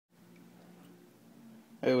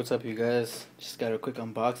Hey, what's up, you guys? Just got a quick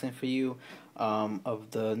unboxing for you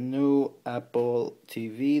of the new Apple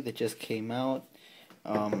TV that just came out.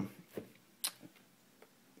 Um,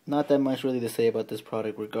 Not that much really to say about this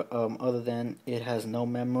product, other than it has no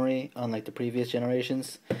memory, unlike the previous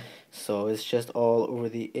generations. So it's just all over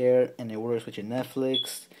the air, and it works with your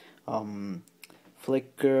Netflix,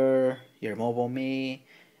 Flickr, your MobileMe,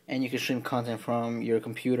 and you can stream content from your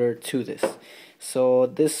computer to this. So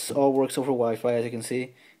this all works over Wi-Fi, as you can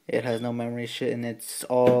see. It has no memory shit, and it's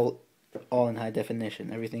all in high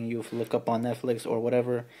definition. Everything you look up on Netflix or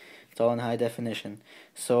whatever, it's all in high definition.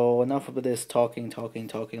 So enough of this talking.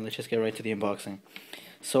 Let's just get right to the unboxing.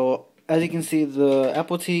 So as you can see, the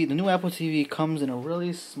new Apple TV comes in a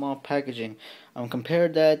really small packaging.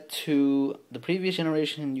 Compared that to the previous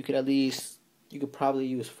generation, you could probably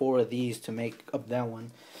use 4 of these to make up that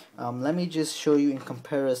one. Let me just show you in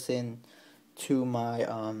comparison to my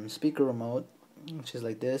speaker remote, which is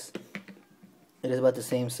like this. It is about the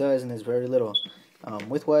same size and is very little.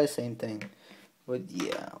 Width-wise, same thing. But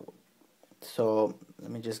yeah, so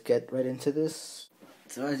let me just get right into this.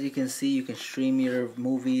 So as you can see, you can stream your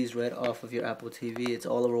movies right off of your Apple TV. It's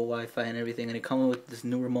all over Wi-Fi and everything, and it comes with this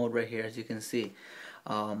new remote right here, as you can see.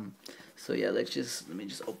 So yeah, let me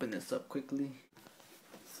just open this up quickly.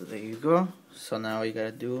 So there you go. So now all you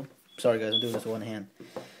gotta do, sorry guys, I'm doing this with one hand.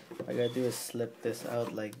 All you gotta do is slip this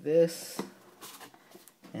out like this.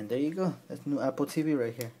 And there you go. That's new Apple TV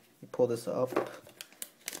right here. You pull this up.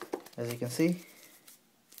 As you can see,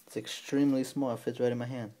 it's extremely small. It fits right in my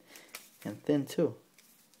hand. And thin too.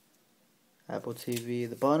 Apple TV.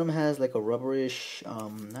 The bottom has like a rubberish,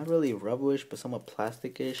 not really rubberish, but somewhat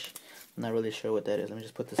plasticish. I'm not really sure what that is. Let me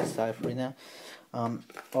just put this aside for right now.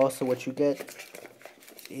 Also, what you get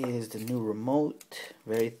is the new remote.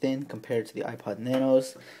 Very thin compared to the iPod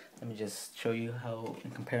Nanos. Let me just show you how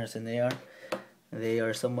in comparison they are. They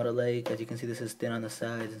are somewhat alike. As you can see, this is thin on the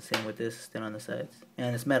sides, and same with this, thin on the sides.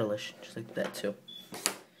 And it's metalish, just like that too.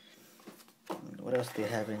 What else do they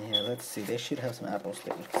have in here? Let's see. They should have some Apple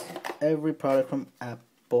stickers. Every product from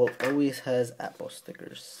Apple always has Apple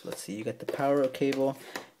stickers. Let's see. You got the power cable.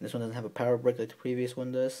 This one doesn't have a power brick like the previous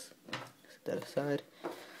one does. Set that aside.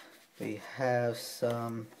 We have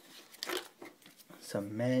some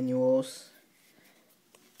manuals.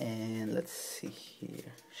 And let's see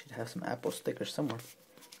here. Should have some Apple stickers somewhere.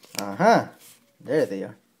 There they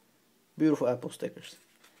are. Beautiful Apple stickers.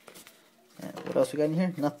 And what else we got in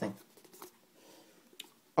here? Nothing.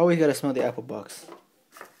 Always gotta smell the Apple box.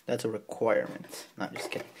 That's a requirement. Not just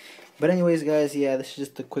kidding. But anyways, guys, yeah, this is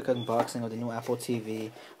just a quick unboxing of the new Apple TV.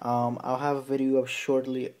 I'll have a video up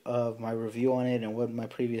shortly of my review on it and what my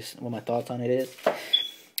thoughts on it is.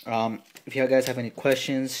 If you guys have any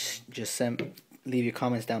questions, just leave your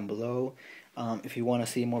comments down below. If you want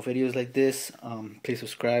to see more videos like this, please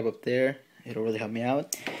subscribe up there. It'll really help me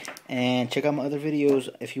out. And check out my other videos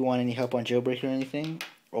if you want any help on jailbreak or anything.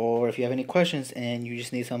 Or if you have any questions and you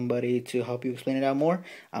just need somebody to help you explain it out more,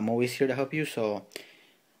 I'm always here to help you. So,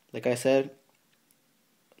 like I said,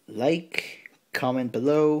 like, comment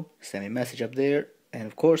below, send me a message up there. And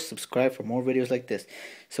of course, subscribe for more videos like this.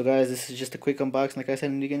 So guys, this is just a quick unboxing like I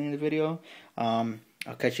said in the beginning of the video. I'll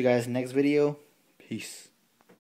catch you guys in the next video. Peace.